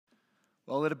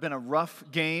Well, it had been a rough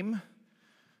game,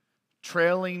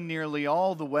 trailing nearly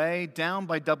all the way, down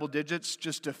by double digits,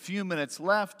 just a few minutes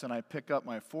left, and I pick up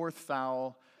my fourth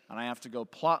foul, and I have to go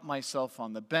plot myself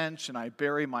on the bench, and I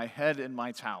bury my head in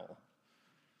my towel.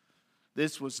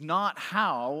 This was not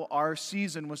how our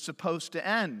season was supposed to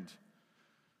end.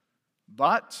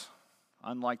 But,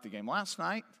 unlike the game last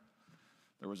night,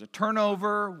 there was a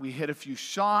turnover, we hit a few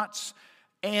shots,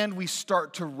 and we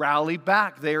start to rally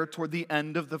back there toward the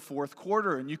end of the fourth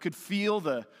quarter. And you could feel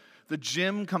the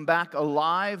gym come back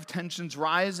alive, tensions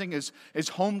rising as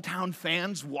hometown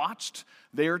fans watched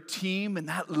their team and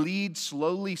that lead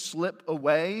slowly slip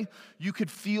away. You could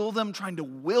feel them trying to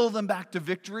will them back to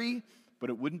victory,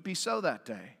 but it wouldn't be so that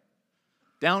day.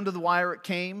 Down to the wire it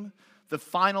came. The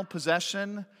final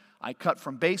possession, I cut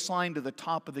from baseline to the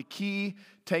top of the key,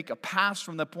 take a pass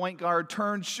from the point guard,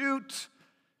 turn, shoot,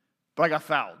 but I got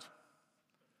fouled.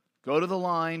 Go to the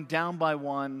line, down by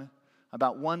one,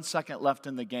 about 1 second left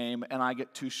in the game, and I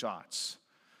get two shots.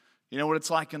 You know what it's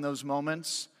like in those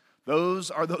moments?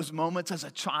 Those are those moments as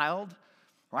a child,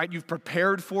 right? You've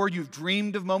prepared for, you've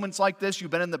dreamed of moments like this. You've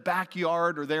been in the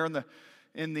backyard or there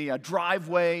in the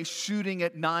driveway, shooting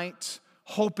at night,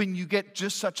 hoping you get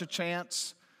just such a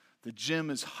chance. The gym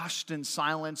is hushed in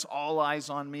silence, all eyes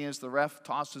on me as the ref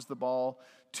tosses the ball,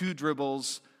 two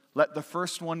dribbles, let the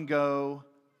first one go,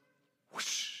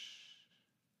 whoosh.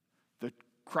 The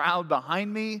crowd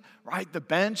behind me, right, the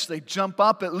bench, they jump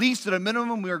up. At least at a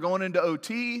minimum, we were going into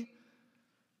OT.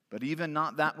 But even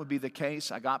not that would be the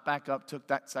case. I got back up, took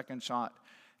that second shot,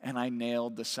 and I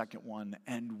nailed the second one,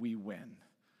 and we win.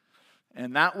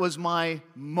 And that was my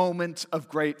moment of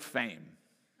great fame.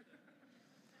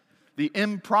 The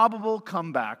improbable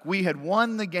comeback. We had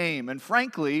won the game, and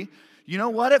frankly, you know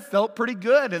what? It felt pretty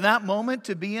good in that moment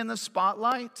to be in the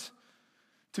spotlight,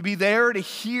 to be there to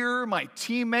hear my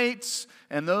teammates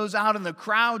and those out in the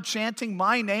crowd chanting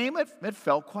my name. It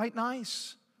felt quite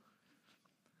nice.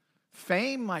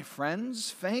 Fame, my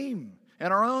friends, fame.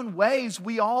 In our own ways,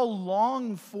 we all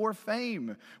long for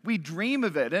fame. We dream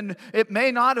of it, and it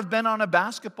may not have been on a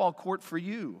basketball court for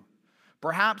you.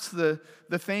 Perhaps the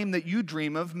fame that you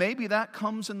dream of, maybe that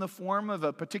comes in the form of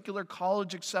a particular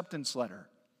college acceptance letter.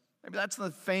 Maybe that's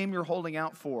the fame you're holding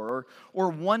out for, or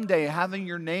one day having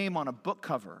your name on a book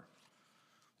cover.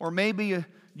 Or maybe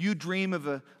you dream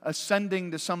of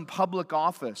ascending to some public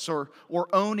office, or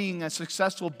owning a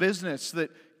successful business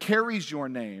that carries your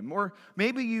name. Or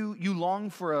maybe you long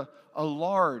for a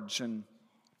large and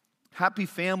happy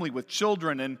family with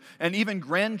children and even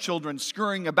grandchildren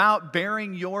scurrying about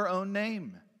bearing your own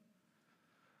name.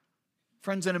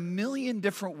 Friends, in a million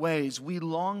different ways, we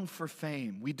long for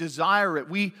fame. We desire it.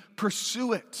 We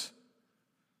pursue it.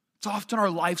 It's often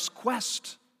our life's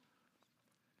quest.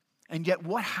 And yet,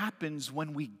 what happens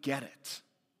when we get it?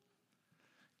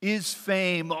 Is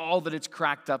fame all that it's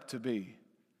cracked up to be?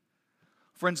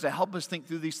 Friends, to help us think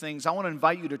through these things, I want to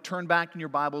invite you to turn back in your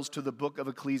Bibles to the book of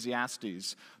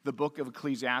Ecclesiastes. The book of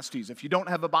Ecclesiastes. If you don't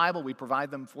have a Bible, we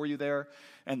provide them for you there.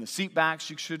 And the seat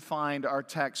backs, you should find our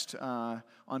text on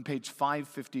page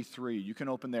 553. You can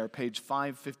open there, page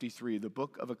 553, the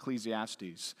book of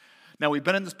Ecclesiastes. Now, we've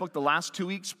been in this book the last 2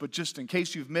 weeks, but just in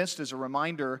case you've missed, as a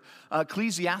reminder,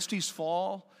 Ecclesiastes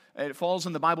falls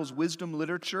in the Bible's wisdom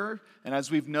literature. And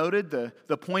as we've noted,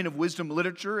 the point of wisdom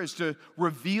literature is to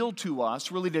reveal to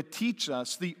us, really to teach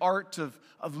us the art of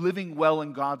living well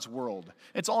in God's world.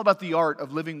 It's all about the art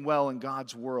of living well in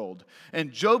God's world.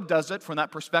 And Job does it from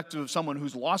that perspective of someone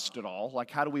who's lost it all,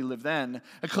 like how do we live then?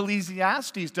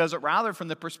 Ecclesiastes does it rather from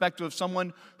the perspective of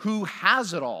someone who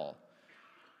has it all.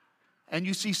 And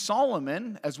you see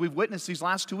Solomon, as we've witnessed these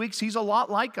last 2 weeks, he's a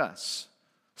lot like us.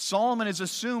 Solomon has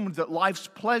assumed that life's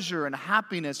pleasure and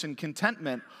happiness and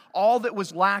contentment, all that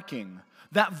was lacking,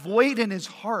 that void in his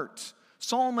heart,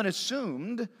 Solomon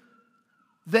assumed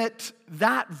that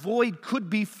void could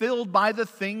be filled by the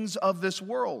things of this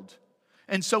world.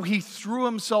 And so he threw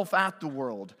himself at the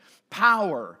world.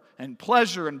 Power and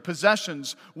pleasure and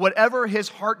possessions, whatever his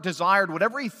heart desired,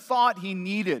 whatever he thought he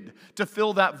needed to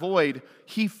fill that void,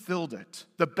 he filled it.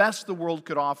 The best the world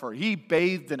could offer. He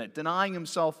bathed in it, denying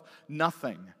himself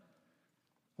nothing.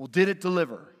 Well, did it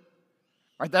deliver?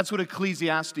 Right, that's what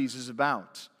Ecclesiastes is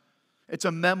about. It's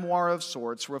a memoir of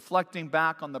sorts, reflecting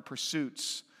back on the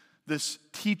pursuits, this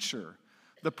teacher,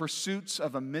 the pursuits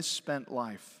of a misspent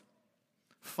life.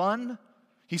 Fun?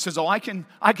 He says, I can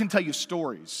tell you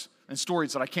stories, and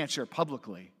stories that I can't share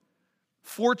publicly.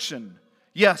 Fortune.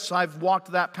 Yes, I've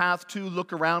walked that path too.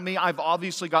 Look around me. I've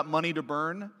obviously got money to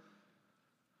burn.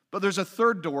 But there's a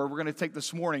third door we're going to take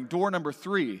this morning, door number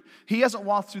 3. He hasn't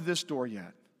walked through this door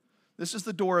yet. This is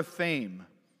the door of fame,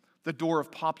 the door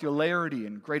of popularity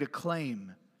and great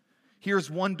acclaim. Here's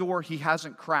one door he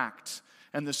hasn't cracked,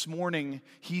 and this morning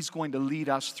he's going to lead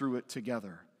us through it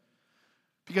together.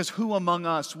 Because who among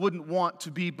us wouldn't want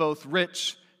to be both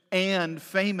rich and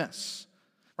famous?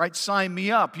 Right? Sign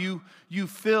me up. You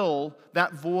fill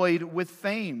that void with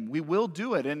fame. We will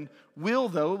do it. And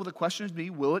the question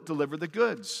is, will it deliver the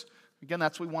goods? Again,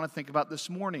 that's what we want to think about this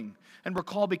morning. And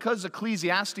recall, because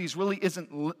Ecclesiastes really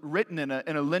isn't written in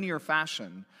a linear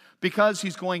fashion, because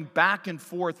he's going back and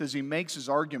forth as he makes his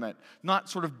argument, not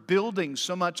sort of building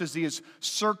so much as he is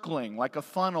circling like a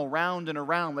funnel round and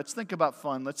around. Let's think about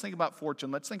fun. Let's think about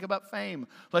fortune. Let's think about fame.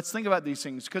 Let's think about these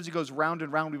things. Because he goes round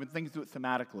and round, we've been thinking through it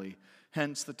thematically.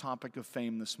 Hence the topic of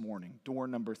fame this morning. Door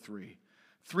number 3.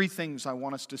 3 things I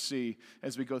want us to see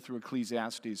as we go through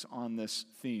Ecclesiastes on this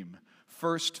theme.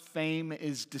 First, fame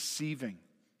is deceiving.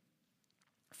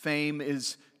 Fame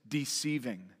is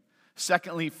deceiving.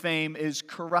 Secondly, fame is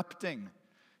corrupting.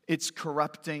 It's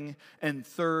corrupting. And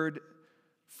third,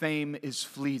 fame is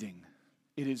fleeting.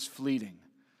 It is fleeting.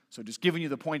 So just giving you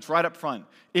the points right up front.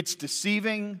 It's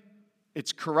deceiving,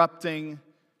 it's corrupting,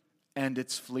 and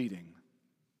it's fleeting.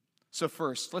 So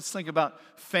first, let's think about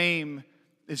fame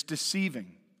is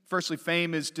deceiving. Firstly,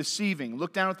 fame is deceiving.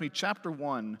 Look down with me, chapter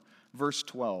 1, verse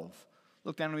 12.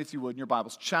 Look down with me if you would in your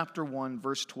Bibles. Chapter 1,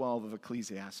 verse 12 of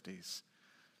Ecclesiastes.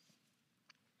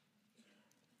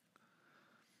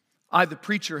 I, the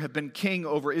preacher, have been king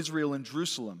over Israel and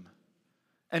Jerusalem,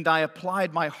 and I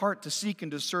applied my heart to seek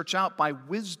and to search out by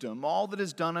wisdom all that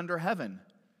is done under heaven.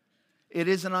 It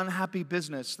is an unhappy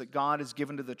business that God has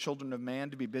given to the children of man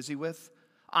to be busy with.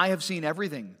 I have seen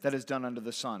everything that is done under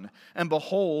the sun, and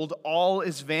behold, all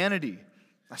is vanity,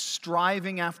 a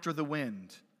striving after the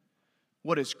wind.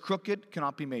 What is crooked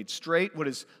cannot be made straight. What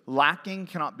is lacking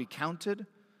cannot be counted.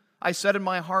 I said in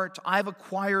my heart, I have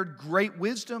acquired great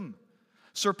wisdom,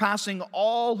 surpassing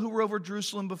all who were over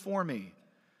Jerusalem before me.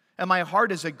 And my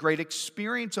heart is a great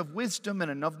experience of wisdom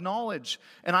and of knowledge.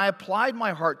 And I applied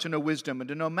my heart to know wisdom and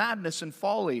to know madness and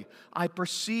folly. I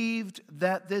perceived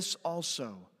that this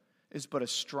also is but a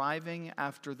striving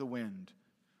after the wind.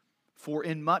 For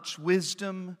in much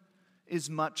wisdom is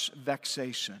much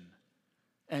vexation,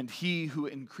 and he who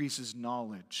increases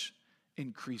knowledge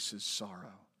increases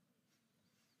sorrow.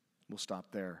 We'll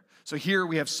stop there. So here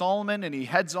we have Solomon, and he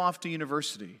heads off to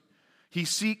university. He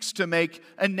seeks to make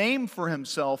a name for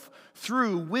himself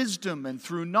through wisdom and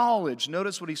through knowledge.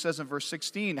 Notice what he says in verse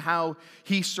 16, how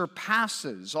he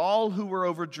surpasses all who were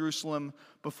over Jerusalem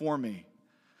before me.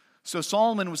 So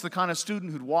Solomon was the kind of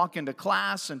student who'd walk into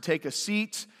class and take a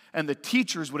seat, and the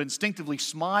teachers would instinctively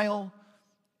smile,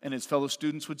 and his fellow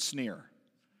students would sneer.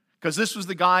 Because this was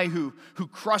the guy who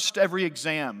crushed every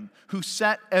exam, who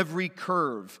set every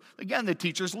curve. Again, the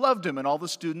teachers loved him, and all the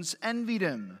students envied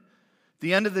him. At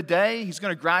the end of the day, he's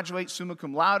going to graduate summa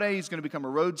cum laude. He's going to become a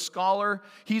Rhodes Scholar.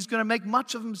 He's going to make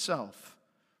much of himself.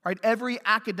 Right? Every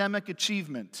academic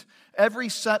achievement, every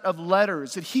set of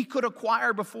letters that he could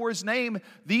acquire before his name,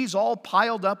 these all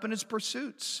piled up in his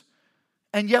pursuits.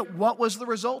 And yet, what was the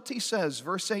result, he says,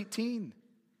 verse 18?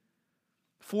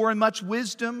 For in much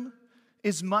wisdom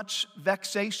is much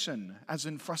vexation, as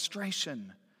in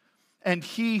frustration. And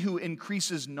he who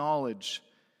increases knowledge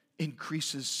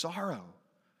increases sorrow.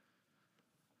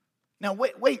 Now,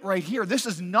 wait right here. This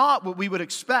is not what we would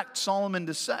expect Solomon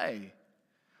to say.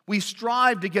 We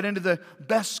strive to get into the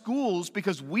best schools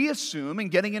because we assume in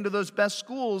getting into those best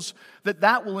schools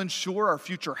that will ensure our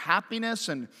future happiness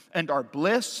and our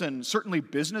bliss and certainly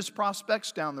business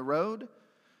prospects down the road.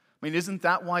 I mean, isn't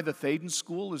that why the Thaden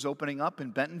School is opening up in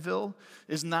Bentonville?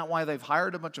 Isn't that why they've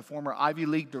hired a bunch of former Ivy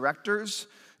League directors?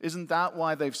 Isn't that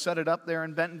why they've set it up there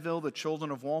in Bentonville, the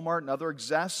children of Walmart and other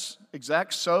execs?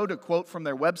 So, to quote from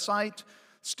their website,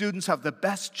 students have the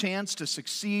best chance to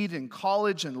succeed in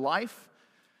college and life.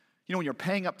 You know, when you're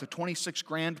paying up to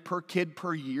 $26,000 per kid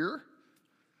per year,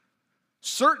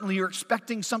 certainly you're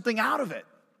expecting something out of it,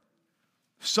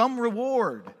 some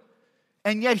reward.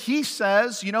 And yet he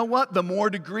says, you know what? The more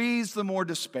degrees, the more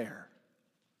despair.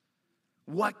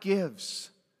 What gives?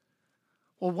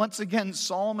 Well, once again,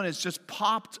 Solomon has just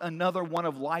popped another one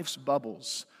of life's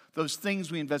bubbles. Those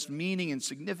things we invest meaning and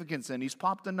significance in. He's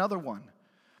popped another one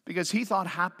because he thought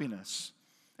happiness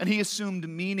and he assumed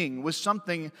meaning was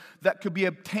something that could be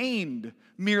obtained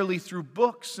merely through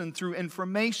books and through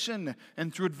information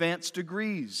and through advanced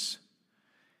degrees.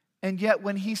 And yet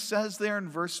when he says there in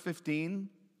verse 15,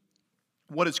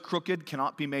 what is crooked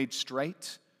cannot be made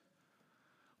straight,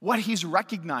 what he's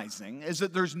recognizing is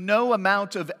that there's no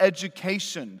amount of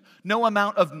education, no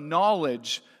amount of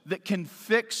knowledge that can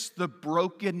fix the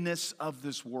brokenness of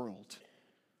this world.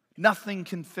 Nothing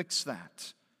can fix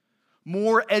that.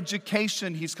 More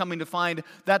education, he's coming to find,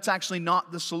 that's actually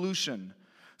not the solution.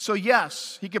 So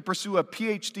yes, he could pursue a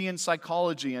PhD in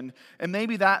psychology, and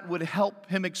maybe that would help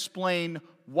him explain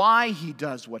why he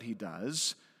does what he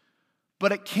does,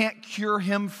 but it can't cure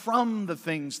him from the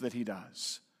things that he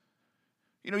does.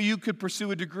 You could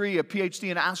pursue a degree, a PhD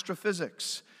in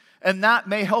astrophysics, and that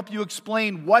may help you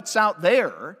explain what's out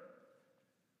there,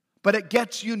 but it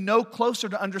gets you no closer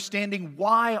to understanding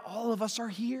why all of us are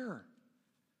here.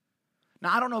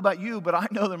 Now, I don't know about you, but I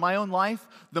know that in my own life,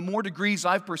 the more degrees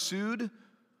I've pursued,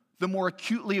 the more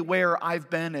acutely aware I've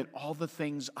been at all the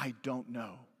things I don't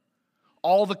know.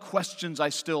 All the questions I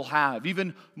still have,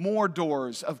 even more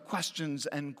doors of questions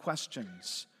and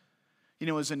questions.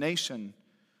 As a nation,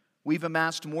 we've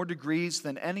amassed more degrees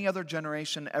than any other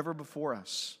generation ever before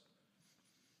us.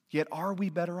 Yet are we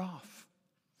better off?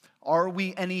 Are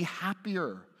we any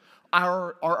happier?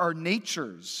 Are our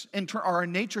natures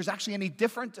actually any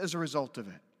different as a result of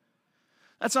it?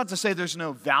 That's not to say there's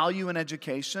no value in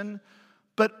education,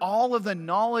 but all of the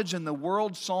knowledge in the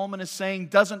world, Solomon is saying,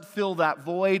 doesn't fill that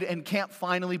void and can't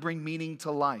finally bring meaning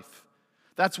to life.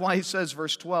 That's why he says,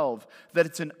 verse 12, that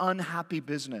it's an unhappy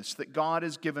business that God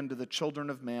has given to the children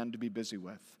of man to be busy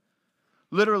with.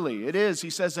 Literally, it is, he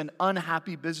says, an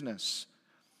unhappy business.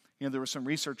 There were some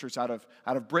researchers out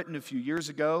of Britain a few years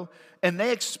ago, and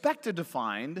they expected to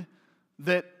find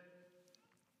that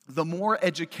the more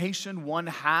education one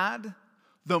had,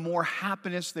 the more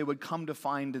happiness they would come to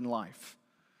find in life.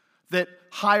 That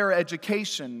higher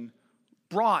education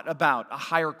brought about a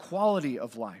higher quality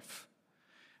of life.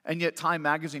 And yet Time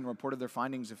magazine reported their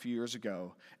findings a few years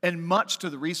ago. And much to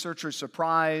the researchers'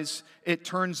 surprise, it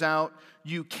turns out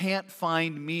you can't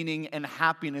find meaning and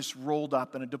happiness rolled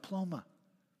up in a diploma.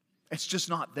 It's just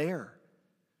not there.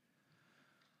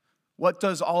 What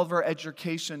does all of our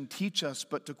education teach us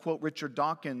but, to quote Richard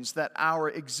Dawkins, that our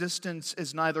existence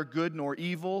is neither good nor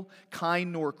evil,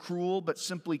 kind nor cruel, but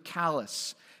simply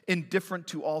callous, indifferent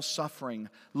to all suffering,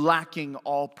 lacking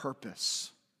all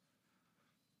purpose.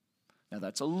 Now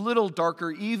that's a little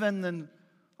darker even than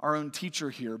our own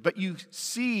teacher here, but you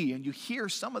see and you hear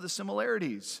some of the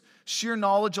similarities. Sheer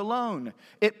knowledge alone.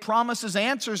 It promises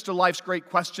answers to life's great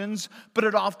questions, but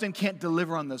it often can't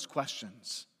deliver on those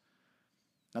questions.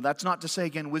 Now that's not to say,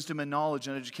 again, wisdom and knowledge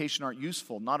and education aren't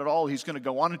useful. Not at all. He's going to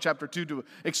go on in chapter 2 to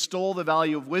extol the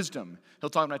value of wisdom. He'll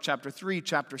talk about chapter 3,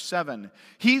 chapter 7.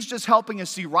 He's just helping us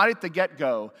see right at the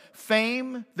get-go,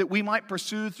 fame that we might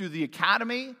pursue through the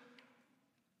academy,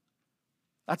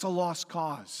 that's a lost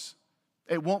cause.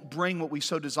 It won't bring what we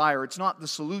so desire. It's not the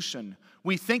solution.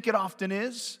 We think it often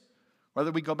is,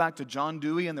 whether we go back to John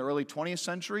Dewey in the early 20th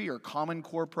century or Common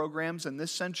Core programs in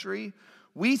this century.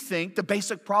 We think the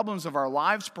basic problems of our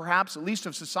lives, perhaps at least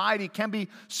of society, can be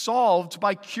solved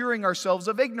by curing ourselves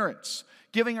of ignorance,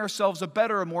 giving ourselves a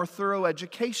better, more thorough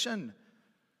education.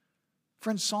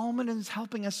 Friend, Solomon is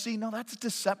helping us see, no, that's a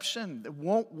deception. It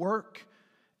won't work.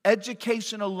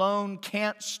 Education alone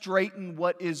can't straighten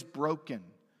what is broken.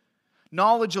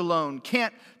 Knowledge alone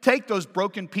can't take those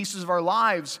broken pieces of our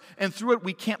lives, and through it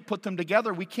we can't put them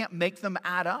together. We can't make them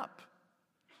add up.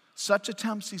 Such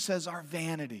attempts, he says, are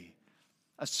vanity,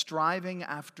 a striving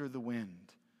after the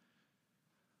wind.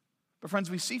 But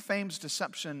friends, we see fame's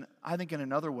deception, I think, in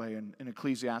another way in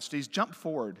Ecclesiastes. Jump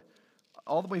forward,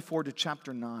 all the way forward to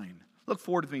chapter 9. Look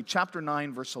forward with me, chapter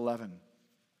 9, verse 11.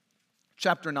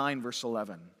 Chapter 9, verse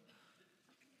 11.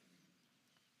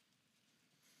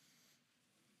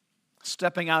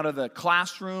 Stepping out of the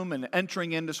classroom and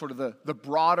entering into sort of the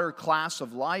broader class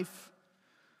of life.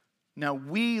 Now,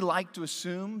 we like to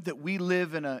assume that we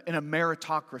live in a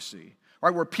meritocracy,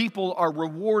 right, where people are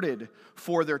rewarded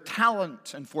for their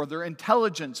talent and for their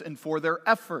intelligence and for their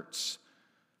efforts.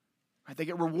 Right? They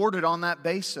get rewarded on that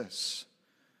basis.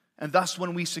 And thus,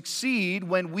 when we succeed,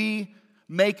 when we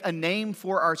make a name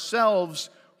for ourselves,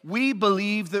 we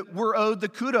believe that we're owed the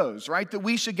kudos, right? That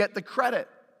we should get the credit.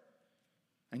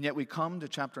 And yet we come to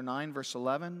chapter 9, verse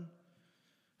 11,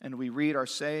 and we read our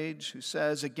sage who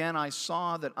says, "Again I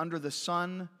saw that under the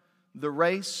sun the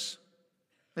race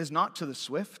is not to the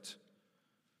swift,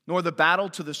 nor the battle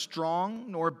to the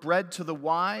strong, nor bread to the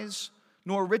wise,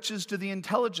 nor riches to the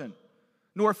intelligent,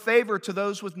 nor favor to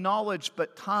those with knowledge,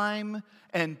 but time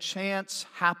and chance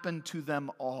happen to them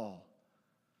all.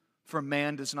 For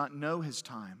man does not know his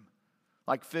time.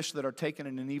 Like fish that are taken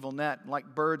in an evil net,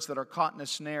 like birds that are caught in a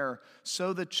snare,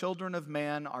 so the children of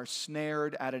man are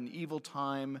snared at an evil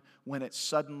time when it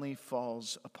suddenly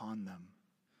falls upon them."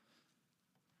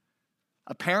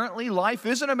 Apparently, life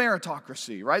isn't a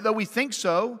meritocracy, right? Though we think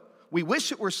so, we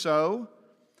wish it were so.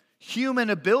 Human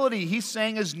ability, he's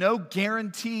saying, is no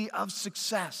guarantee of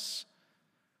success.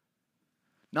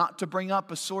 Not to bring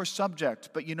up a sore subject,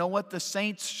 but you know what? The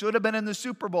Saints should have been in the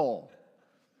Super Bowl.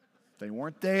 They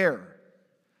weren't there.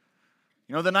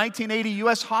 You know, the 1980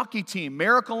 U.S. hockey team,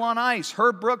 miracle on ice.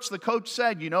 Herb Brooks, the coach,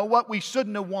 said, you know what? We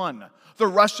shouldn't have won. The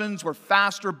Russians were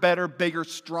faster, better, bigger,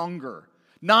 stronger.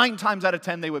 9 times out of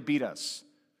 10, they would beat us.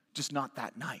 Just not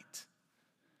that night.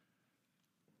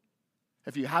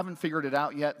 If you haven't figured it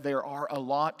out yet, there are a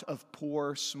lot of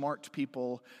poor, smart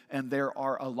people, and there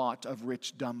are a lot of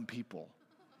rich, dumb people.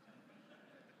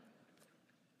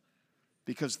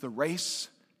 Because the race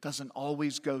doesn't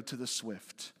always go to the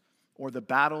swift, or the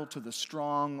battle to the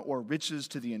strong, or riches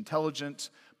to the intelligent.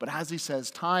 But as he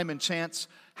says, time and chance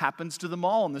happens to them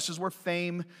all. And this is where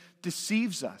fame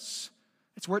deceives us.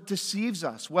 It's where it deceives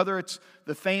us, whether it's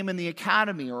the fame in the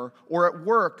academy or at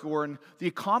work or in the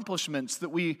accomplishments that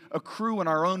we accrue in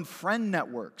our own friend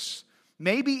networks.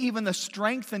 Maybe even the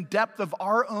strength and depth of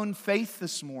our own faith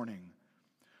this morning.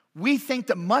 We think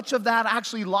that much of that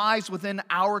actually lies within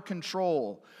our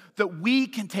control, that we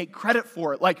can take credit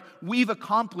for it, like we've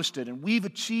accomplished it and we've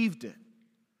achieved it.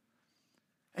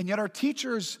 And yet our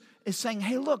teachers is saying,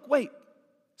 hey, look, wait,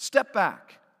 step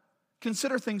back.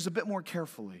 Consider things a bit more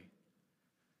carefully.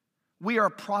 We are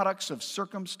products of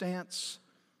circumstance,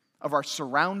 of our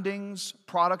surroundings,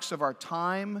 products of our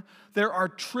time. There are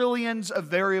trillions of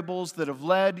variables that have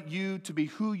led you to be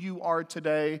who you are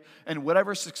today and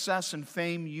whatever success and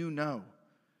fame you know.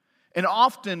 And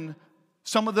often,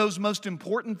 some of those most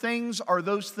important things are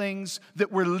those things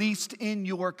that were least in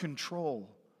your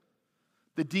control.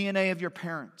 The DNA of your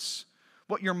parents,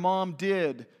 what your mom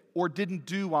did or didn't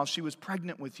do while she was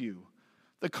pregnant with you,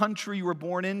 the country you were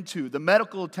born into, the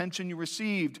medical attention you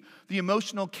received, the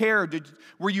emotional care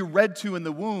were you read to in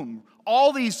the womb.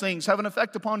 All these things have an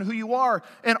effect upon who you are,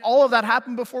 and all of that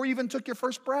happened before you even took your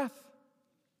first breath.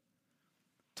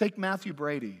 Take Matthew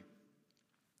Brady,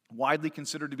 widely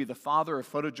considered to be the father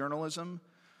of photojournalism.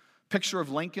 Picture of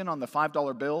Lincoln on the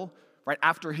 $5 bill right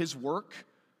after his work.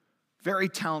 Very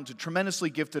talented, tremendously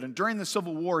gifted. And during the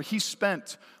Civil War, he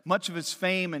spent much of his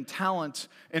fame and talent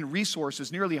and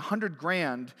resources, nearly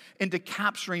 $100,000, into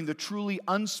capturing the truly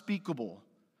unspeakable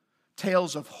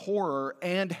tales of horror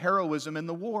and heroism in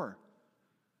the war.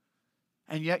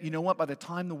 And yet, you know what? By the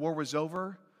time the war was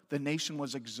over, the nation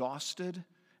was exhausted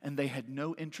and they had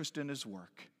no interest in his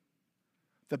work.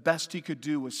 The best he could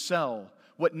do was sell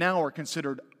what now are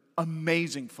considered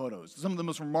amazing photos. Some of the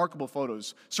most remarkable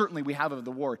photos, certainly we have of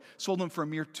the war, sold them for a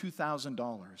mere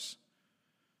 $2,000.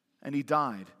 And he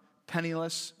died,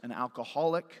 penniless and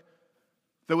alcoholic,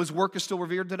 though his work is still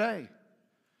revered today.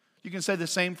 You can say the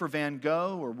same for Van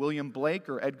Gogh or William Blake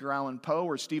or Edgar Allan Poe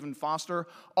or Stephen Foster,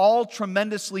 all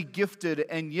tremendously gifted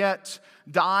and yet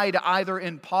died either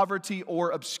in poverty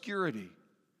or obscurity.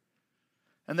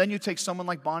 And then you take someone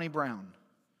like Bonnie Brown,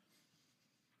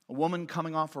 a woman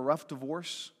coming off a rough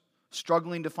divorce,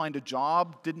 struggling to find a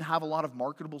job, didn't have a lot of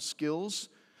marketable skills,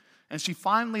 and she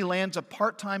finally lands a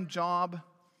part-time job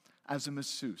as a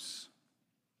masseuse.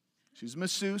 She's a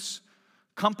masseuse.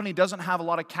 Company doesn't have a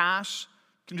lot of cash,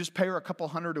 can just pay her a couple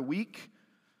 $100 a week,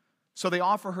 so they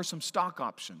offer her some stock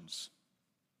options.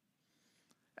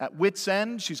 At wit's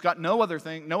end, she's got no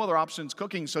other options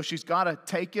cooking, so she's got to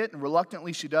take it, and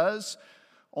reluctantly she does,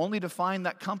 only to find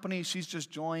that company she's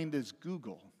just joined is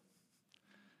Google.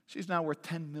 She's now worth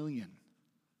 $10 million.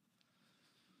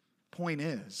 Point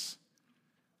is,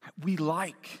 we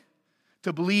like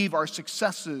to believe our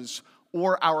successes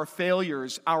or our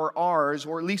failures are ours,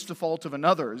 or at least the fault of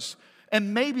another's.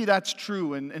 And maybe that's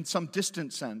true in some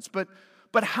distant sense. But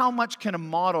how much can a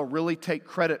model really take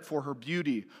credit for her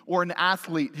beauty, or an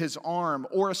athlete his arm,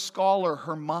 or a scholar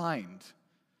her mind?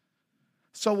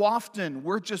 So often,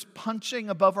 we're just punching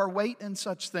above our weight in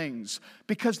such things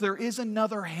because there is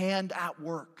another hand at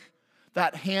work,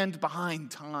 that hand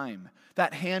behind time,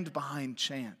 that hand behind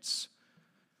chance.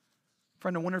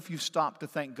 Friend, I wonder if you've stopped to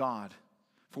thank God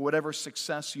for whatever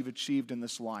success you've achieved in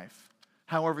this life,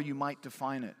 however you might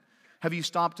define it. Have you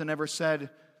stopped and ever said,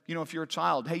 if you're a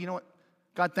child, hey, you know what?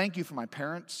 God, thank you for my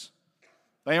parents.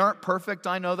 They aren't perfect,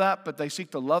 I know that, but they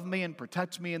seek to love me and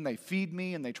protect me, and they feed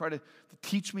me, and they try to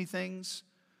teach me things.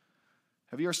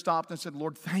 Have you ever stopped and said,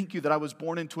 Lord, thank you that I was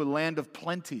born into a land of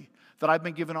plenty, that I've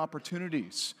been given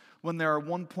opportunities when there are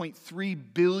 1.3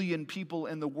 billion people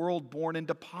in the world born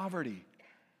into poverty?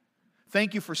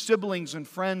 Thank you for siblings and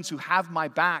friends who have my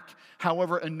back,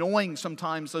 however annoying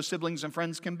sometimes those siblings and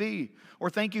friends can be. Or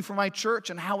thank you for my church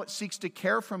and how it seeks to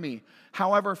care for me,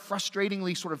 however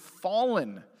frustratingly sort of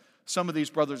fallen some of these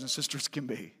brothers and sisters can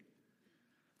be.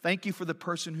 Thank you for the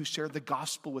person who shared the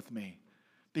gospel with me,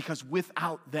 because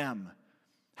without them,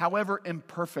 however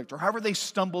imperfect, or however they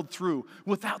stumbled through,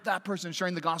 without that person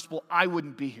sharing the gospel, I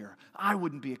wouldn't be here. I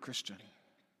wouldn't be a Christian.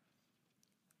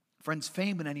 Friends,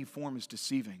 fame in any form is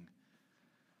deceiving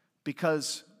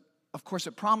because, of course,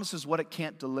 it promises what it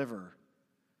can't deliver,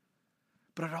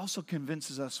 but it also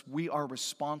convinces us we are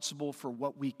responsible for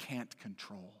what we can't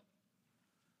control.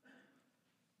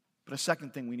 But a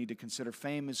second thing we need to consider,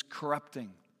 fame is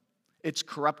corrupting. It's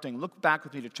corrupting. Look back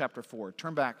with me to chapter 4.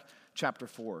 Turn back, chapter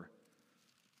 4.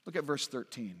 Look at verse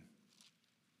 13.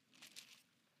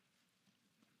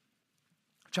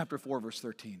 Chapter 4, verse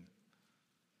 13.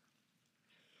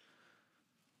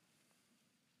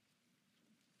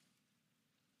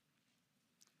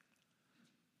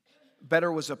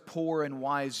 Better was a poor and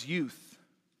wise youth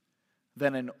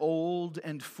than an old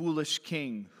and foolish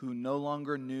king who no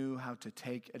longer knew how to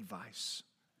take advice.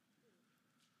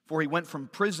 For he went from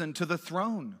prison to the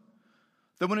throne,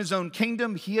 though in his own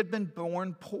kingdom he had been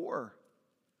born poor.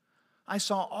 I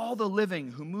saw all the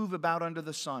living who move about under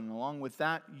the sun, along with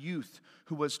that youth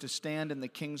who was to stand in the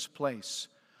king's place.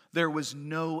 There was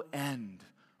no end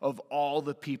of all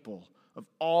the people, of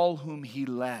all whom he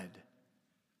led.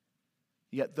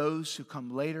 Yet those who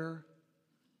come later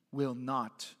will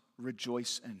not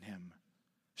rejoice in him.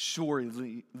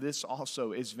 Surely this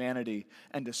also is vanity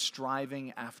and a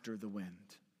striving after the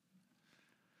wind.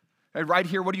 And right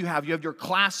here, what do you have? You have your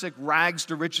classic rags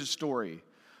to riches story.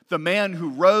 The man who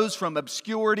rose from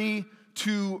obscurity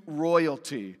to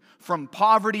royalty, from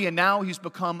poverty, and now he's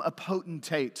become a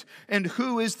potentate. And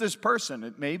who is this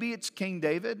person? Maybe it's King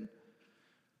David.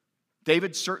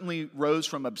 David certainly rose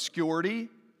from obscurity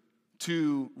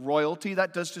to royalty.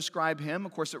 That does describe him.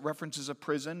 Of course, it references a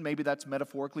prison. Maybe that's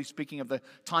metaphorically speaking of the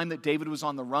time that David was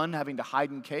on the run, having to hide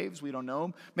in caves. We don't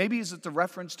know. Maybe it's a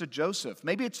reference to Joseph.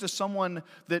 Maybe it's to someone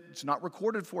that's not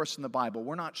recorded for us in the Bible.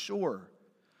 We're not sure.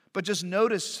 But just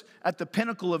notice at the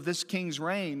pinnacle of this king's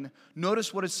reign,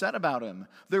 notice what is said about him.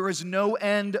 There is no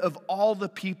end of all the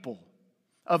people,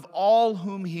 of all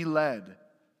whom he led.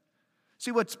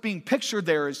 See, what's being pictured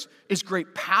there is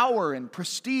great power and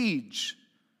prestige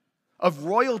of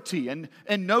royalty, and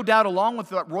no doubt along with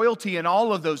that royalty and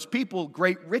all of those people,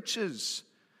 great riches.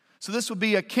 So this would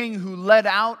be a king who led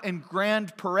out in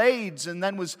grand parades and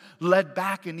then was led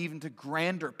back and even to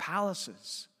grander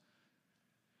palaces.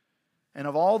 And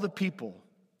of all the people,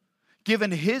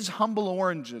 given his humble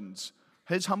origins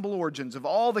of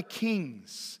all the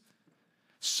kings,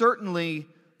 certainly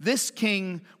this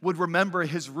king would remember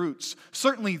his roots.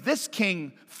 Certainly this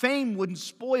king, fame wouldn't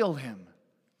spoil him.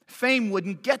 Fame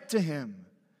wouldn't get to him.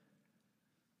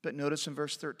 But notice in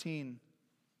verse 13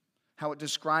 how it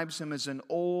describes him as an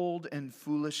old and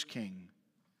foolish king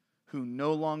who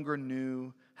no longer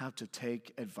knew how to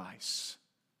take advice.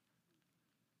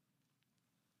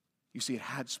 You see, it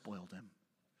had spoiled him.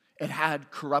 It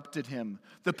had corrupted him.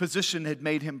 The position had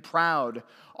made him proud.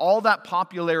 All that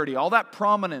popularity, all that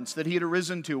prominence that he had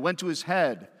arisen to went to his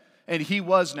head. And he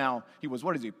was,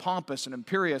 pompous and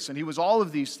imperious, and he was all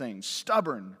of these things,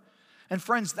 stubborn. And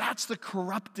friends, that's the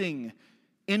corrupting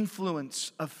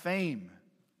influence of fame.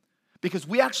 Because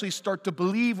we actually start to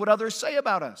believe what others say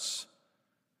about us.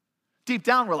 Deep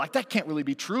down, we're like, that can't really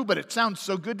be true, but it sounds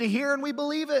so good to hear, and we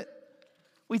believe it.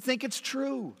 We think it's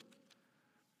true.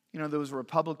 There was a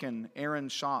Republican, Aaron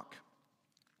Schock,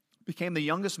 became the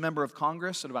youngest member of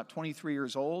Congress at about 23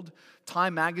 years old.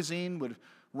 Time magazine would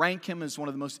rank him as one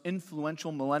of the most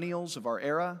influential millennials of our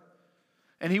era.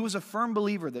 And he was a firm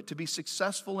believer that to be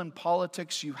successful in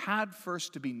politics, you had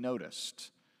first to be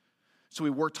noticed. So he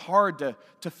worked hard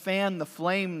to fan the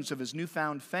flames of his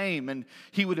newfound fame. And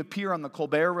he would appear on the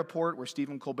Colbert Report, where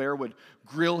Stephen Colbert would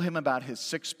grill him about his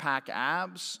six-pack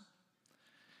abs.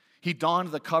 He donned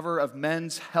the cover of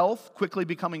Men's Health, quickly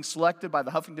becoming selected by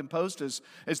the Huffington Post as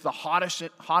the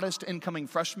hottest incoming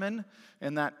freshman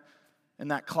in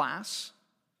that class.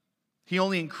 He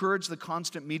only encouraged the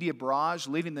constant media barrage,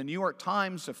 leading the New York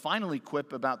Times to finally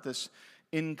quip about this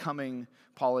incoming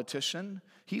politician.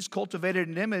 He's cultivated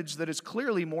an image that is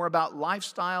clearly more about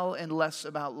lifestyle and less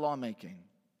about lawmaking.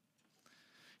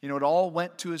 It all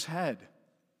went to his head.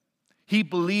 He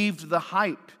believed the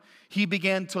hype. He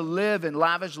began to live in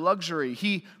lavish luxury.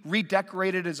 He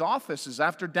redecorated his offices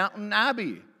after Downton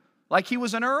Abbey, like he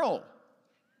was an earl.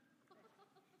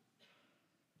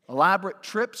 Elaborate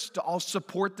trips to all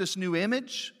support this new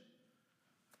image.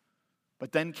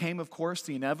 But then came, of course,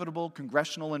 the inevitable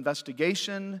congressional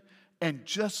investigation, and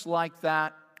just like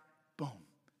that, boom,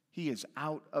 he is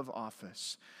out of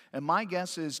office. And my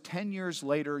guess is 10 years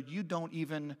later, you don't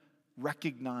even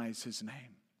recognize his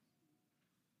name.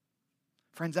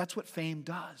 Friends, that's what fame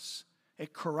does.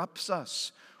 It corrupts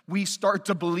us. We start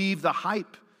to believe the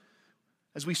hype.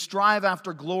 as we strive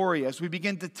after glory, as we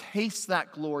begin to taste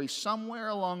that glory, somewhere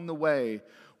along the way,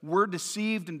 we're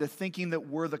deceived into thinking that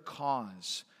we're the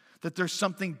cause, that there's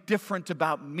something different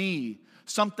about me,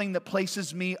 something that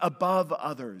places me above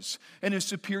others, in a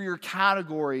superior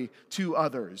category to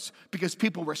others, because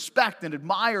people respect and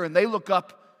admire and they look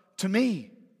up to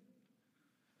me.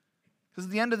 Because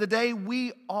at the end of the day,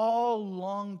 we all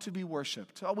long to be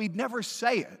worshiped. Oh, we'd never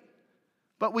say it,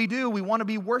 but we do. We want to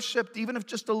be worshiped, even if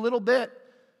just a little bit,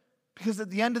 because at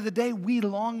the end of the day, we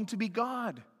long to be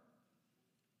God.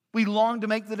 We long to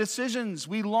make the decisions.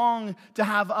 We long to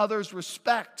have others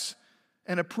respect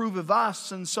and approve of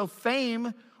us. And so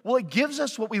fame, well, it gives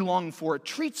us what we long for. It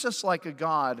treats us like a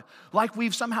god, like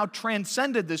we've somehow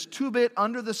transcended this two-bit,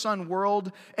 under-the-sun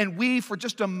world, and we, for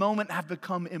just a moment, have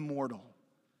become immortal.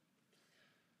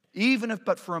 Even if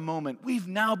but for a moment, we've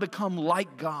now become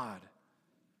like God.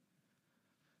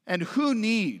 And who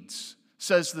needs,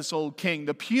 says this old king,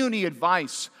 the puny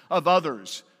advice of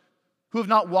others who have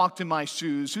not walked in my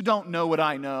shoes, who don't know what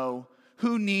I know?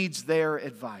 Who needs their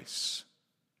advice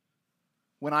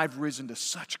when I've risen to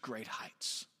such great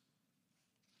heights?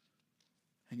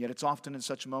 And yet it's often in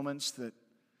such moments that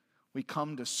we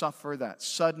come to suffer that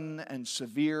sudden and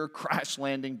severe crash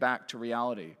landing back to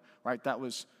reality, right? That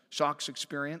was Jacques'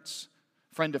 experience.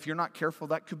 Friend, if you're not careful,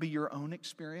 that could be your own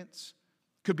experience.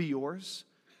 Could be yours.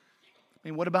 I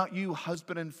mean, what about you,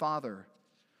 husband and father?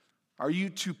 Are you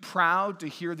too proud to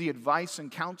hear the advice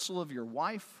and counsel of your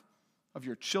wife, of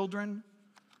your children?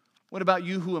 What about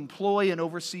you who employ and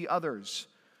oversee others?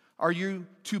 Are you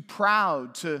too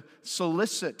proud to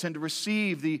solicit and to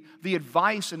receive the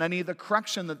advice and any of the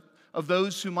correction of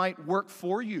those who might work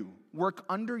for you, work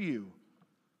under you?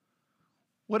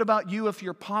 What about you if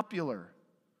you're popular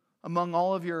among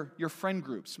all of your friend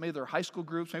groups? Maybe they're high school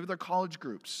groups, maybe they're college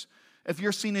groups. If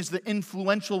you're seen as the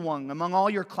influential one among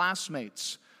all your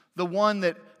classmates, the one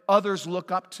that others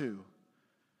look up to,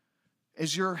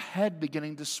 is your head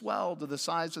beginning to swell to the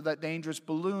size of that dangerous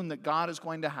balloon that God is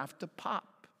going to have to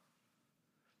pop?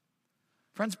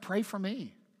 Friends, pray for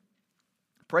me.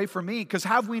 Pray for me, because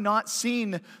have we not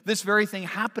seen this very thing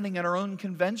happening at our own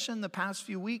convention the past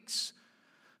few weeks?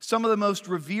 Some of the most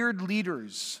revered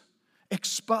leaders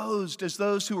exposed as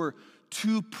those who are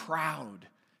too proud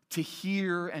to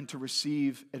hear and to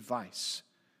receive advice.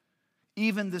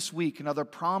 Even this week, another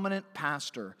prominent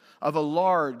pastor of a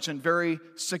large and very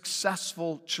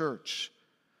successful church,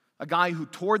 a guy who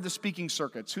toured the speaking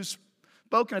circuits, who's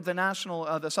spoken at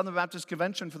the Southern Baptist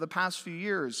Convention for the past few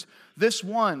years, this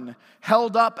one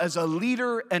held up as a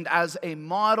leader and as a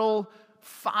model,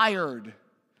 fired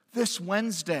this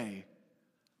Wednesday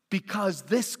because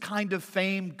this kind of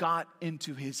fame got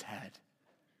into his head.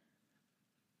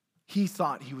 He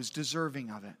thought he was deserving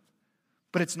of it.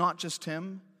 But it's not just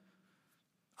him.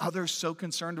 Others so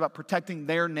concerned about protecting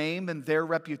their name and their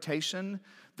reputation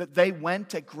that they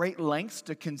went at great lengths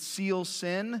to conceal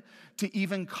sin, to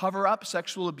even cover up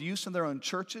sexual abuse in their own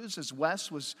churches, as Wes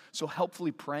was so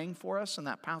helpfully praying for us in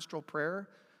that pastoral prayer.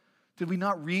 Did we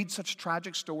not read such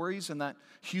tragic stories in that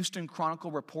Houston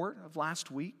Chronicle report of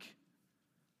last week?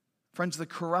 Friends, the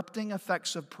corrupting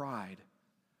effects of pride.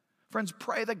 Friends,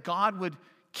 pray that God would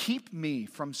keep me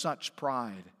from such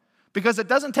pride. Because it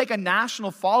doesn't take a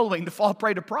national following to fall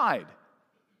prey to pride.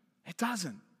 It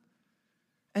doesn't.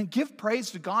 And give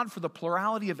praise to God for the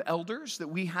plurality of elders that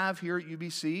we have here at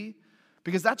UBC,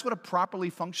 because that's what a properly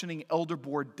functioning elder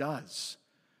board does.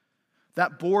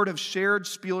 That board of shared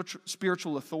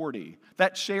spiritual authority,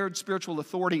 that shared spiritual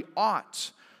authority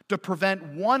ought to prevent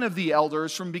one of the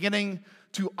elders from beginning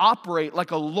to operate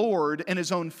like a lord in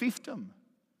his own fiefdom.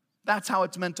 That's how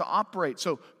it's meant to operate.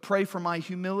 So pray for my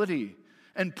humility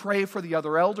and pray for the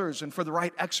other elders and for the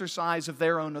right exercise of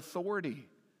their own authority.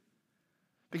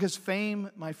 Because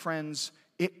fame, my friends,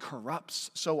 it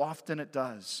corrupts. So often it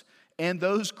does. And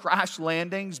those crash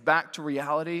landings back to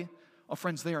reality, oh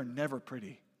friends, they are never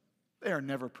pretty. They are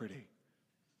never pretty.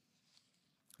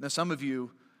 Now some of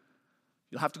you,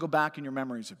 you'll have to go back in your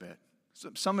memories a bit.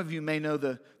 Some of you may know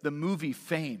the movie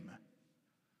Fame.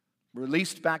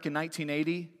 Released back in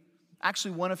 1980.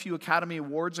 Actually won a few Academy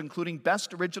Awards, including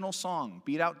Best Original Song.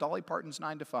 Beat out Dolly Parton's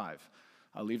 9 to 5.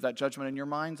 I'll leave that judgment in your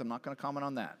minds. I'm not going to comment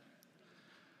on that.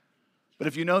 But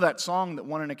if you know that song that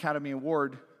won an Academy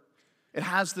Award, it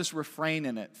has this refrain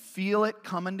in it. Feel it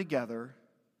coming together.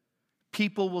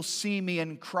 People will see me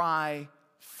and cry,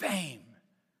 fame.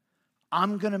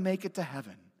 I'm going to make it to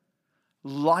heaven.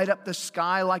 Light up the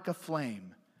sky like a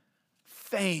flame.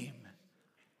 Fame.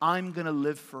 I'm going to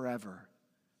live forever.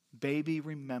 Baby,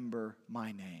 remember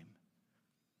my name.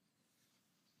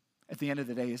 At the end of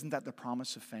the day, isn't that the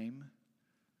promise of fame?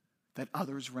 that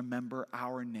others remember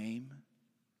our name?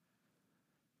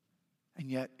 And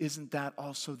yet, isn't that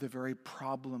also the very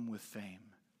problem with fame?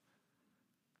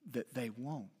 That they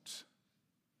won't.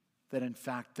 That in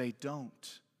fact they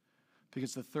don't.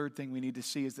 Because the third thing we need to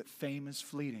see is that fame is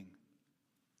fleeting.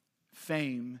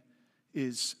 Fame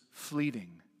is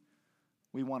fleeting.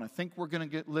 We want to think we're going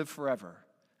to live forever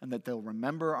and that they'll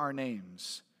remember our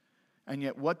names. And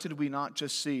yet, what did we not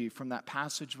just see from that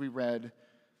passage we read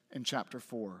in chapter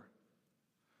 4?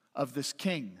 Of this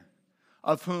king,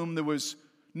 of whom there was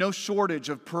no shortage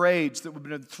of parades that would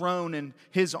have been thrown in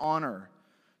his honor,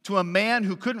 to a man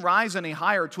who couldn't rise any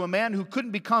higher, to a man who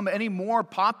couldn't become any more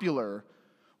popular.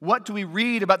 What do we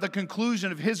read about the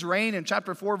conclusion of his reign in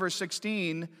chapter 4, verse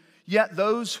 16? Yet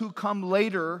those who come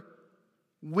later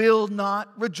will not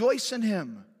rejoice in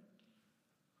him.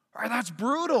 All right, that's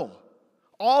brutal.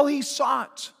 All he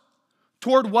sought.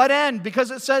 Toward what end?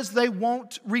 Because it says they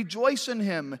won't rejoice in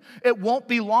him. It won't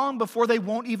be long before they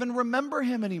won't even remember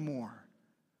him anymore.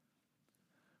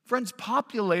 Friends,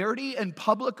 popularity and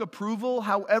public approval,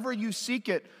 however you seek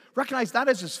it, recognize that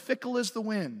is as fickle as the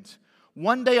wind.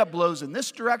 One day it blows in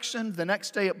this direction, the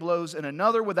next day it blows in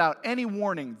another without any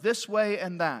warning, this way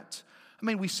and that. I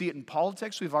mean, we see it in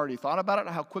politics. We've already thought about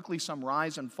it, how quickly some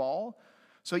rise and fall.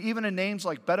 So even in names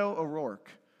like Beto O'Rourke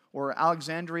or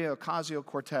Alexandria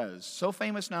Ocasio-Cortez, so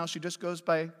famous now she just goes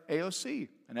by AOC,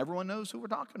 and everyone knows who we're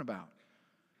talking about.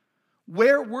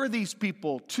 Where were these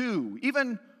people too,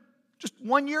 even just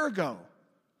 1 year ago?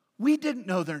 We didn't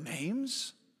know their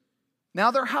names.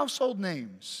 Now they're household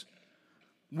names.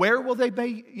 Where will they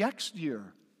be next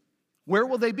year? Where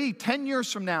will they be 10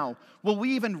 years from now? Will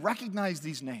we even recognize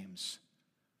these names?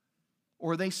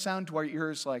 Or they sound to our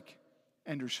ears like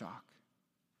Endershock?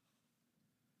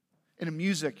 In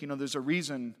music, there's a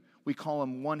reason we call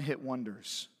them one-hit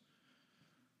wonders.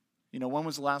 When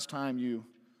was the last time you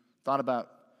thought about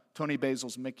Tony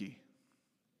Basil's Mickey?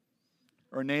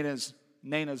 Or Nana's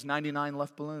 99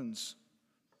 Left Balloons?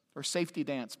 Or Safety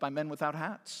Dance by Men Without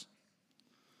Hats?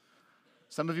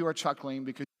 Some of you are chuckling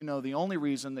because the only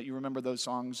reason that you remember those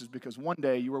songs is because one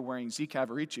day you were wearing Z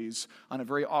Cavaricis on a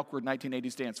very awkward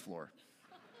 1980s dance floor.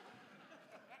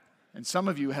 And some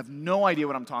of you have no idea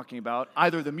what I'm talking about,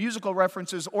 either the musical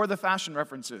references or the fashion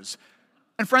references.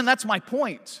 And friend, that's my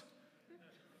point.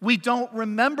 We don't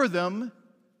remember them,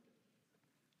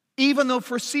 even though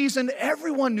for a season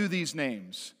everyone knew these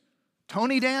names.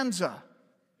 Tony Danza,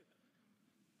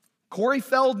 Corey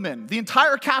Feldman, the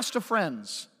entire cast of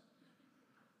Friends.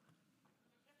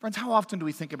 Friends, how often do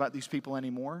we think about these people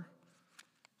anymore?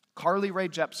 Carly Rae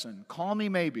Jepsen, Call Me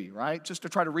Maybe, right? Just to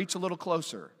try to reach a little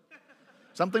closer.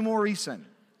 Something more recent.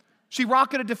 She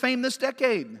rocketed to fame this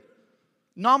decade.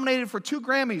 Nominated for 2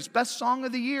 Grammys, Best Song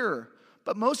of the Year.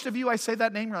 But most of you, I say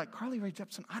that name, you're like, Carly Rae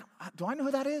Jepsen, do I know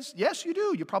who that is? Yes, you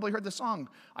do. You probably heard the song.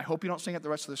 I hope you don't sing it the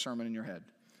rest of the sermon in your head.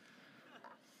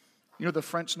 The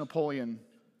French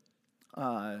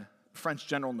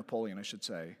General Napoleon, I should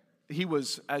say. He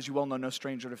was, as you well know, no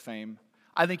stranger to fame.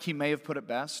 I think he may have put it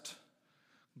best.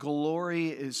 Glory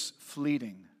is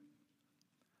fleeting.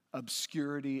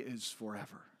 Obscurity is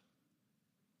forever.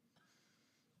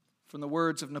 From the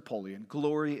words of Napoleon,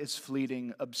 glory is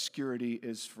fleeting, obscurity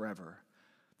is forever.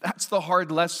 That's the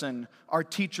hard lesson our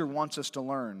teacher wants us to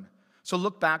learn. So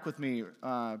look back with me,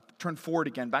 turn forward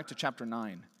again, back to chapter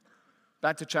 9.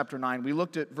 Back to chapter 9. We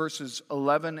looked at verses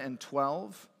 11 and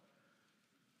 12.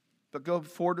 But go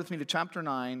forward with me to chapter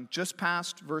 9, just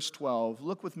past verse 12.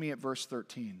 Look with me at verse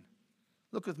 13.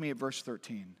 Look with me at verse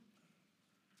 13.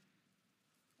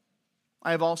 I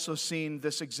have also seen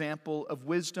this example of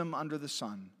wisdom under the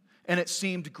sun, and it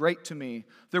seemed great to me.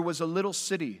 There was a little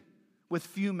city with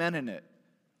few men in it,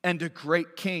 and a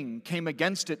great king came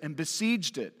against it and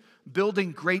besieged it,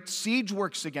 building great siege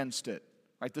works against it.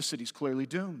 Right, the city's clearly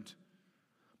doomed.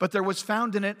 But there was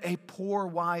found in it a poor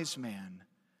wise man,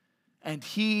 and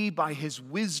he, by his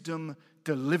wisdom,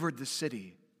 delivered the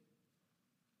city.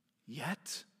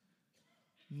 Yet,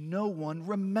 no one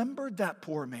remembered that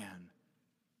poor man.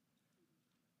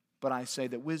 But I say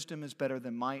that wisdom is better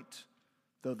than might,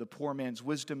 though the poor man's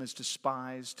wisdom is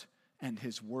despised, and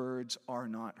his words are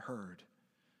not heard.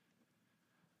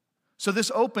 So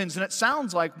this opens, and it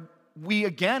sounds like we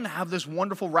again have this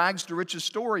wonderful rags to riches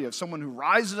story of someone who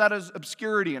rises out of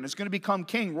obscurity and is going to become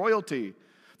king, royalty.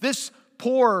 This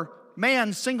poor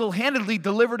man single-handedly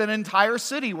delivered an entire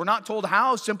city. We're not told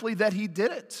how, simply that he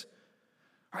did it.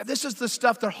 All right, this is the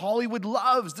stuff that Hollywood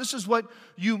loves. This is what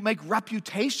you make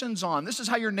reputations on. This is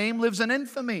how your name lives in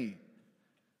infamy.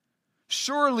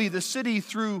 Surely the city,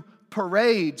 through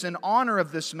parades in honor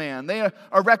of this man. They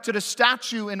erected a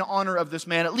statue in honor of this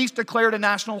man, at least declared a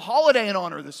national holiday in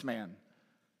honor of this man.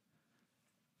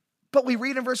 But we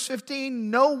read in verse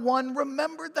 15, no one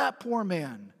remembered that poor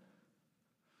man.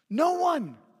 No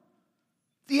one.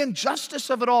 The injustice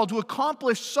of it all, to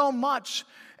accomplish so much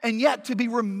and yet to be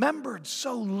remembered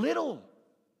so little.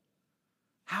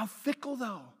 How fickle,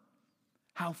 though.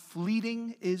 How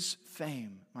fleeting is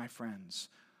fame, my friends.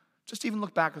 Just even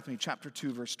look back with me, chapter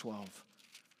 2, verse 12.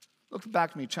 Look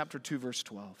back with me, chapter 2, verse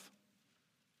 12.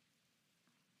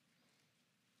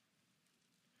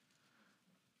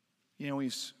 You know,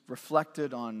 he's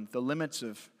reflected on the limits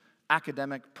of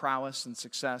academic prowess and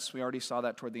success. We already saw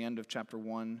that toward the end of chapter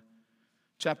 1.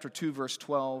 Chapter 2, verse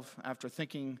 12, after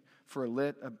thinking for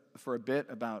a bit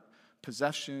about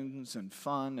possessions and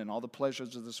fun and all the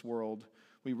pleasures of this world,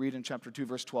 we read in chapter 2,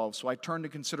 verse 12, so I turned to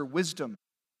consider wisdom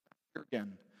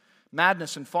again,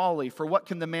 madness and folly, for what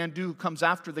can the man do who comes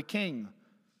after the king?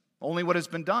 Only what has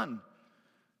been done.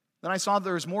 Then I saw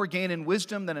there is more gain in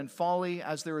wisdom than in folly,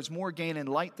 as there is more gain in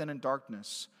light than in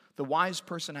darkness. The wise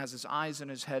person has his eyes in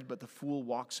his head, but the fool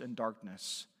walks in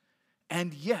darkness.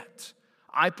 And yet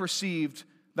I perceived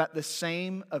that the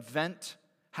same event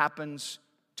happens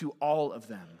to all of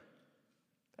them.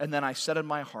 And then I said in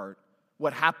my heart,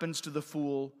 what happens to the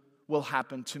fool will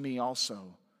happen to me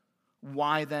also.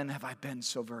 Why then have I been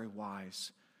so very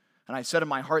wise? And I said in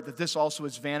my heart that this also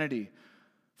is vanity.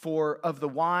 For of the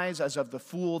wise as of the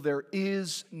fool there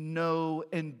is no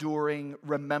enduring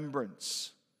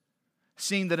remembrance,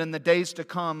 seeing that in the days to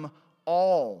come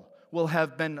all will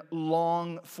have been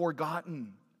long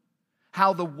forgotten.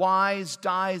 How the wise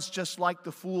dies just like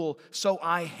the fool, so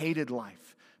I hated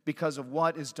life, because of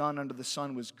what is done under the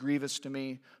sun was grievous to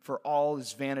me, for all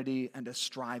is vanity and a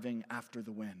striving after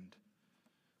the wind.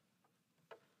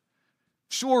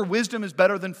 Sure, wisdom is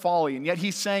better than folly, and yet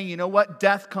he's saying, you know what?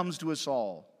 Death comes to us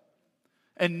all.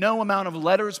 And no amount of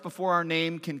letters before our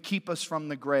name can keep us from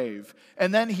the grave.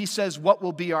 And then he says, what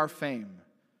will be our fame?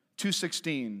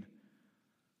 2:16.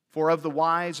 For of the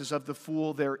wise as of the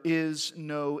fool there is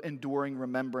no enduring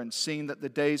remembrance, seeing that the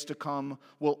days to come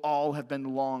will all have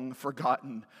been long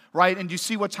forgotten. Right? And you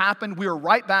see what's happened? We are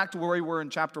right back to where we were in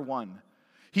chapter 1.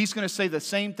 He's going to say the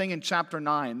same thing in chapter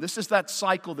 9. This is that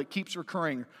cycle that keeps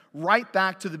recurring right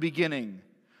back to the beginning.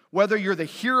 Whether you're the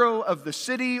hero of the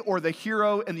city or the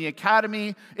hero in the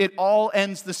academy, it all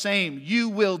ends the same. You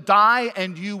will die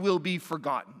and you will be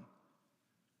forgotten.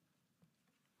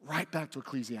 Right back to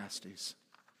Ecclesiastes.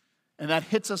 And that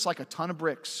hits us like a ton of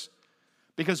bricks,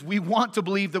 because we want to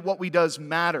believe that what we do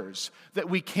matters, that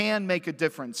we can make a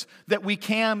difference, that we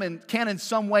can in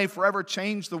some way forever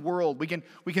change the world. We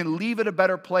can leave it a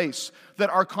better place,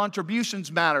 that our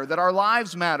contributions matter, that our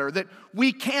lives matter, that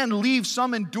we can leave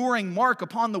some enduring mark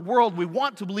upon the world. We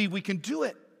want to believe we can do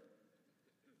it.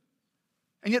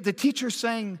 And yet the teacher's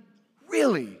saying,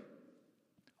 really?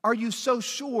 Are you so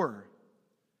sure?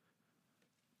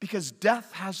 Because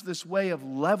death has this way of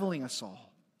leveling us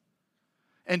all.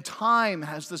 And time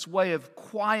has this way of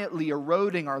quietly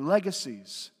eroding our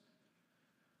legacies.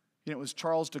 You know, it was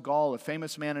Charles de Gaulle, a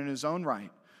famous man in his own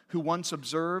right, who once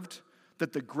observed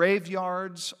that the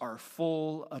graveyards are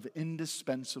full of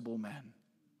indispensable men.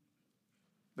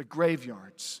 The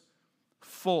graveyards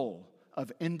full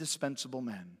of indispensable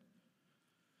men.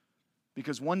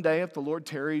 Because one day, if the Lord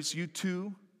tarries, you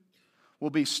too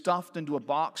will be stuffed into a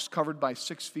box covered by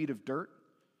 6 feet of dirt.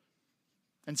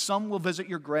 And some will visit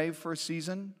your grave for a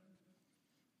season,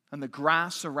 and the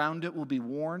grass around it will be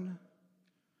worn.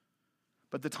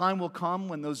 But the time will come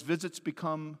when those visits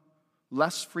become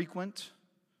less frequent,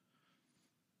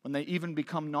 when they even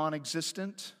become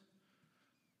non-existent,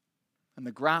 and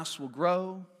the grass will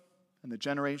grow, and the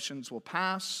generations will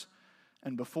pass,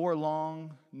 and before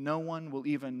long, no one will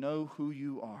even know who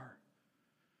you are.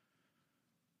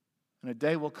 And a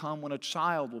day will come when a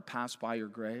child will pass by your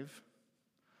grave,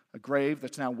 a grave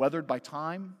that's now weathered by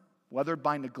time, weathered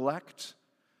by neglect,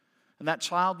 and that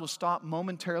child will stop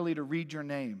momentarily to read your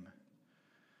name.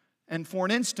 And for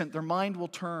an instant, their mind will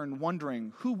turn,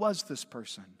 wondering, who was this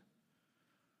person?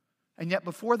 And yet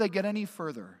before they get any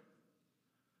further,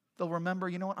 they'll remember,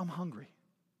 you know what, I'm hungry.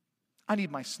 I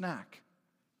need my snack.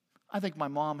 I think my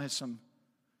mom has some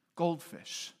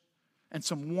goldfish and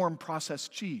some warm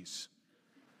processed cheese.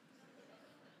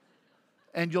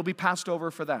 And you'll be passed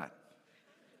over for that.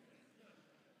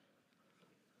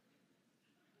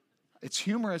 It's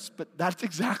humorous, but that's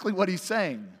exactly what he's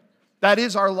saying. That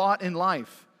is our lot in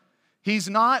life. He's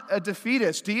not a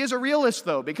defeatist. He is a realist,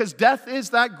 though, because death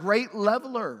is that great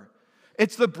leveler.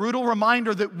 It's the brutal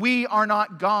reminder that we are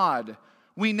not God.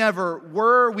 We never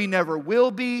were, we never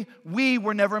will be, we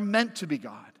were never meant to be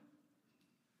God.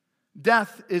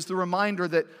 Death is the reminder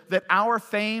that our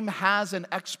fame has an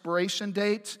expiration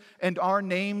date and our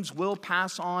names will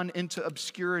pass on into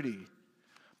obscurity.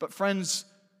 But friends,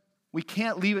 we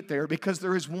can't leave it there because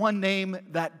there is one name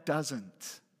that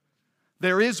doesn't.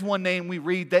 There is one name we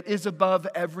read that is above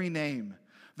every name.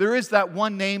 There is that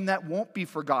one name that won't be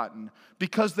forgotten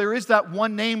because there is that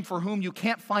one name for whom you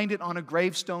can't find it on a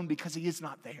gravestone because he is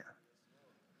not there.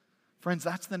 Friends,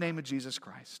 that's the name of Jesus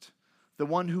Christ, the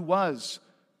one who was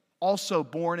also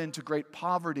born into great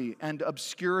poverty and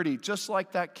obscurity, just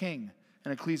like that king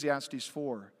in Ecclesiastes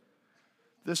 4.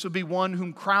 This would be one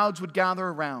whom crowds would gather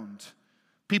around.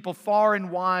 People far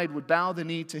and wide would bow the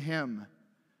knee to him.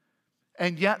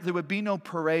 And yet there would be no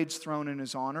parades thrown in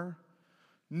his honor,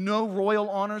 no royal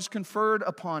honors conferred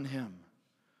upon him,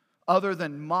 other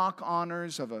than mock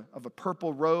honors of a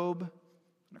purple robe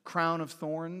and a crown of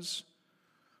thorns.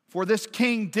 For this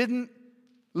king didn't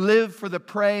live for the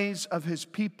praise of his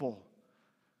people.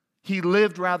 He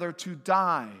lived rather to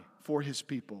die for his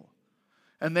people.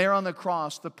 And there on the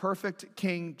cross, the perfect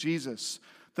King Jesus,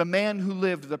 the man who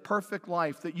lived the perfect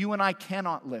life that you and I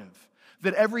cannot live,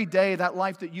 that every day that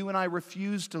life that you and I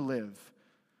refuse to live,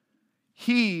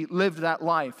 he lived that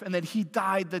life, and that he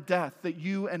died the death that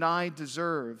you and I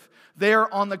deserve.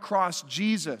 There on the cross,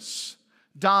 Jesus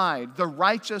died, the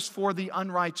righteous for the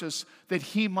unrighteous, that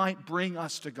he might bring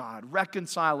us to God,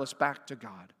 reconcile us back to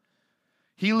God.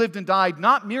 He lived and died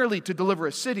not merely to deliver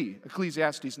a city,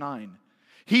 Ecclesiastes 9.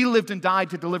 He lived and died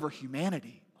to deliver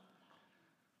humanity.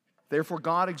 Therefore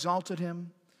God exalted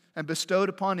him and bestowed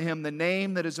upon him the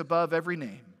name that is above every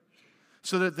name,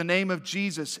 so that at the name of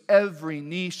Jesus every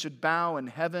knee should bow in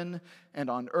heaven and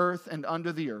on earth and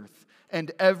under the earth,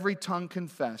 and every tongue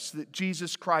confess that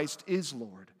Jesus Christ is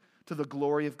Lord, to the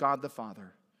glory of God the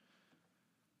Father.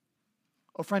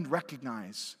 Oh friend,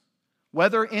 recognize,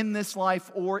 whether in this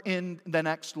life or in the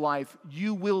next life,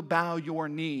 you will bow your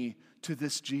knee to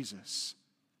this Jesus.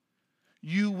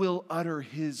 You will utter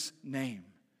his name.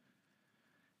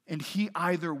 And he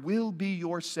either will be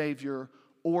your Savior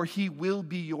or he will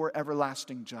be your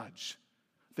everlasting judge.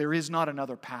 There is not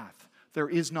another path. There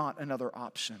is not another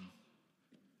option.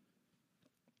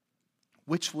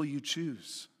 Which will you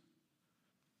choose?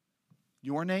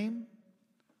 Your name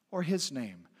or his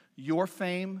name? Your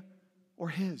fame or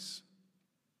his?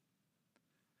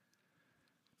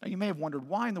 Now you may have wondered,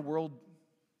 why in the world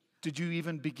did you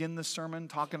even begin this sermon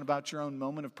talking about your own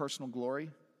moment of personal glory?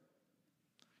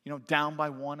 You know, down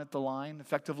by one at the line,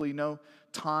 effectively no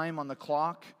time on the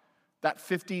clock, that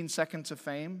 15 seconds of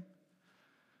fame.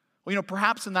 Well, you know,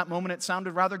 perhaps in that moment it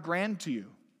sounded rather grand to you.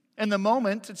 In the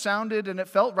moment it sounded and it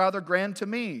felt rather grand to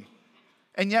me.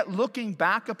 And yet looking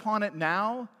back upon it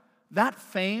now, that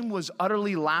fame was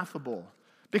utterly laughable.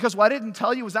 Because what I didn't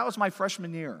tell you was that was my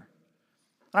freshman year.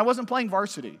 And I wasn't playing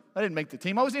varsity. I didn't make the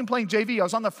team. I wasn't even playing JV. I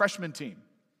was on the freshman team.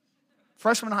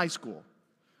 Freshman high school.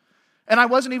 And I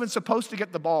wasn't even supposed to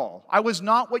get the ball. I was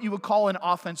not what you would call an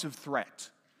offensive threat.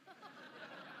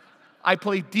 I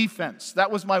played defense.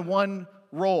 That was my one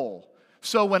role.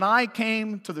 So when I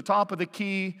came to the top of the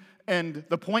key and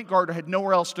the point guard had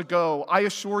nowhere else to go, I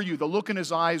assure you the look in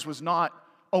his eyes was not,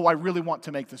 oh, I really want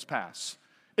to make this pass.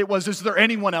 It was, is there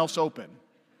anyone else open?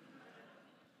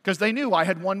 Because they knew I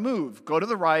had one move. Go to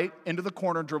the right, into the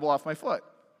corner, dribble off my foot.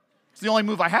 It's the only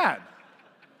move I had.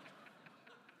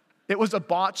 It was a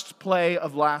botched play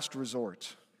of last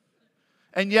resort.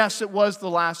 And yes, it was the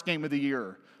last game of the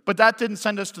year. But that didn't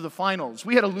send us to the finals.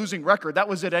 We had a losing record. That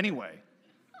was it anyway.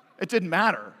 It didn't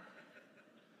matter.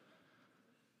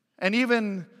 And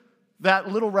even that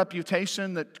little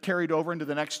reputation that carried over into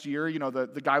the next year, you know,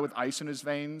 the guy with ice in his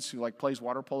veins who like plays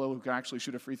water polo who can actually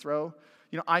shoot a free throw.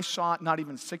 You know, I shot not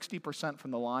even 60%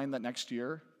 from the line that next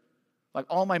year. Like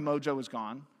all my mojo was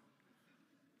gone.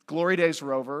 Glory days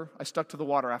were over. I stuck to the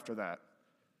water after that.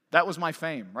 That was my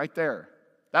fame right there.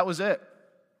 That was it.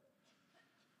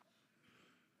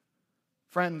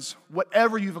 Friends,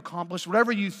 whatever you've accomplished,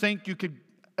 whatever you think you could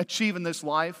achieve in this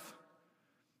life,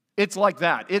 it's like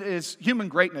that. It is human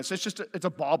greatness. It's a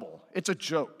bauble. It's a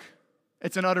joke.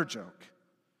 It's an utter joke.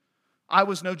 I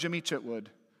was no Jimmy Chitwood.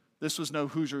 This was no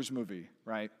Hoosiers movie,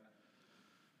 right?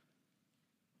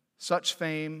 Such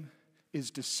fame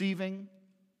is deceiving,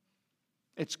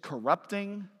 it's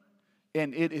corrupting,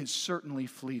 and it is certainly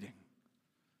fleeting.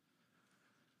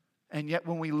 And yet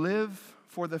when we live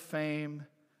for the fame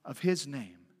of his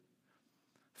name,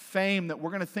 fame that we're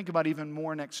going to think about even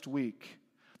more next week,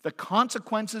 the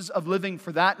consequences of living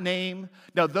for that name,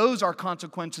 now those are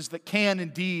consequences that can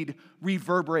indeed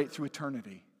reverberate through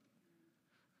eternity.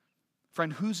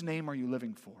 Friend, whose name are you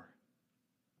living for?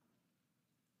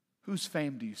 Whose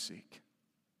fame do you seek?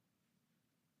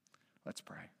 Let's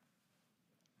pray.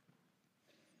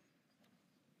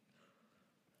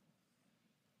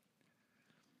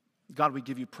 God, we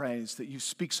give you praise that you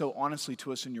speak so honestly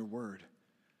to us in your word.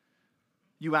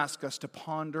 You ask us to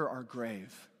ponder our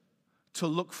grave, to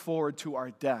look forward to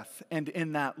our death, and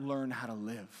in that learn how to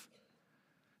live.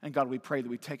 And God, we pray that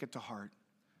we take it to heart.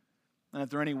 And if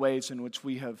there are any ways in which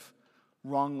we have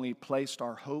wrongly placed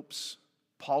our hopes,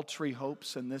 paltry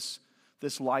hopes in this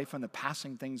life and the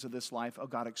passing things of this life, oh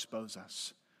God, expose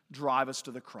us. Drive us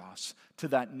to the cross, to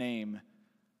that name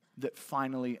that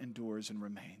finally endures and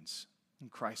remains. In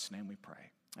Christ's name we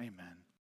pray. Amen.